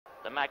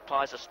The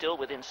Magpies are still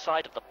within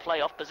sight of the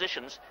playoff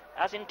positions,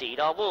 as indeed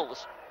are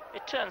Wolves.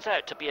 It turns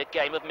out to be a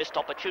game of missed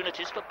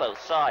opportunities for both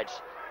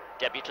sides.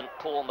 Debutant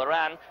Paul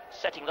Moran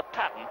setting the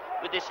pattern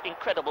with this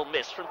incredible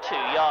miss from 2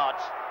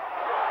 yards.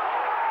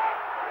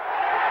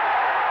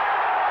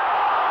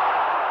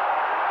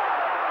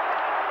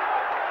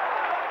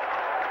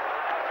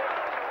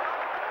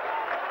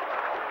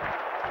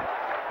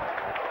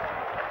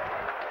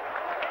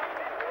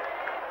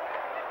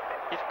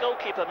 If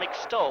goalkeeper Mick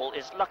Stoll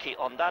is lucky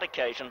on that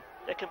occasion,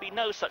 there can be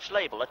no such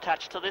label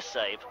attached to this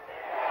save.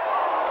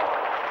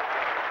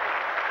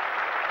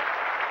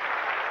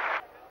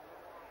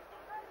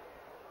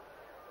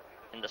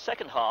 In the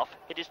second half,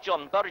 it is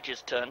John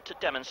Burridge's turn to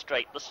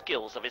demonstrate the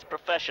skills of his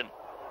profession.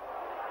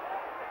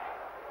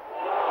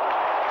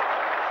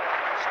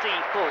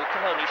 Steve Bull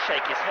can only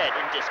shake his head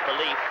in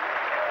disbelief.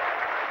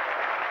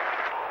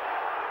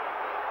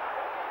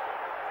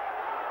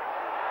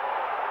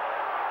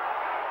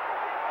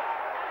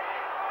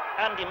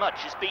 Andy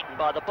Mutch is beaten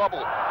by the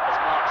bobble as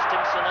Mark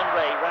Stimson and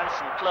Ray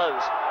Ranson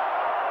close.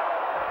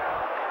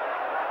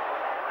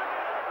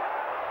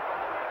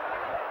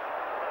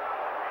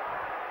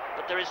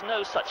 But there is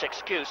no such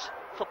excuse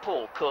for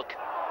Paul Cook.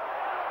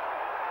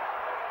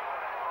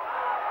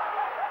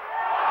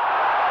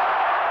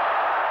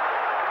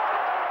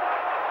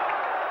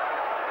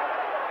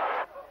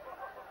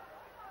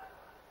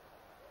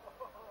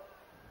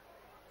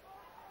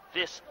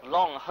 This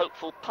long,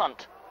 hopeful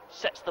punt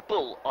sets the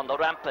Bull on the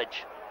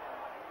rampage.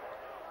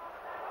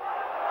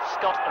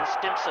 Scott and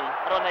Stimson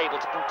are unable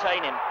to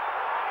contain him.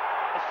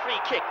 A free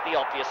kick, the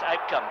obvious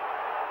outcome.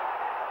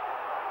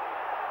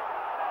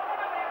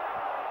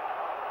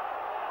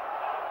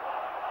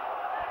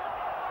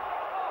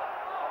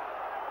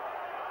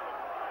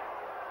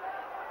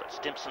 But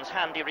Stimson's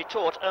handy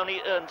retort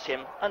only earns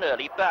him an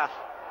early bath.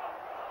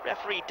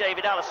 Referee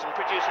David Allison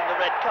producing the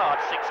red card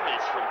 6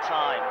 minutes from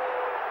time.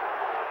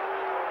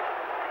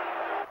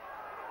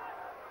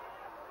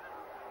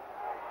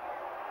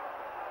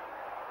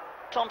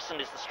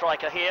 Thompson is the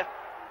striker here.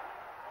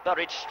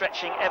 Burridge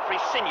stretching every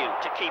sinew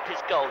to keep his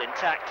goal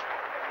intact.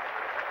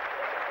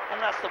 And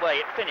that's the way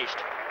it finished.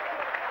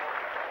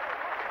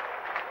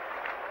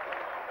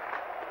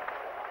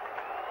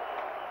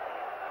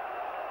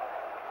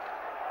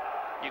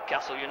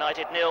 Newcastle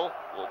United 0,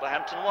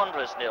 Wolverhampton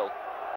Wanderers 0.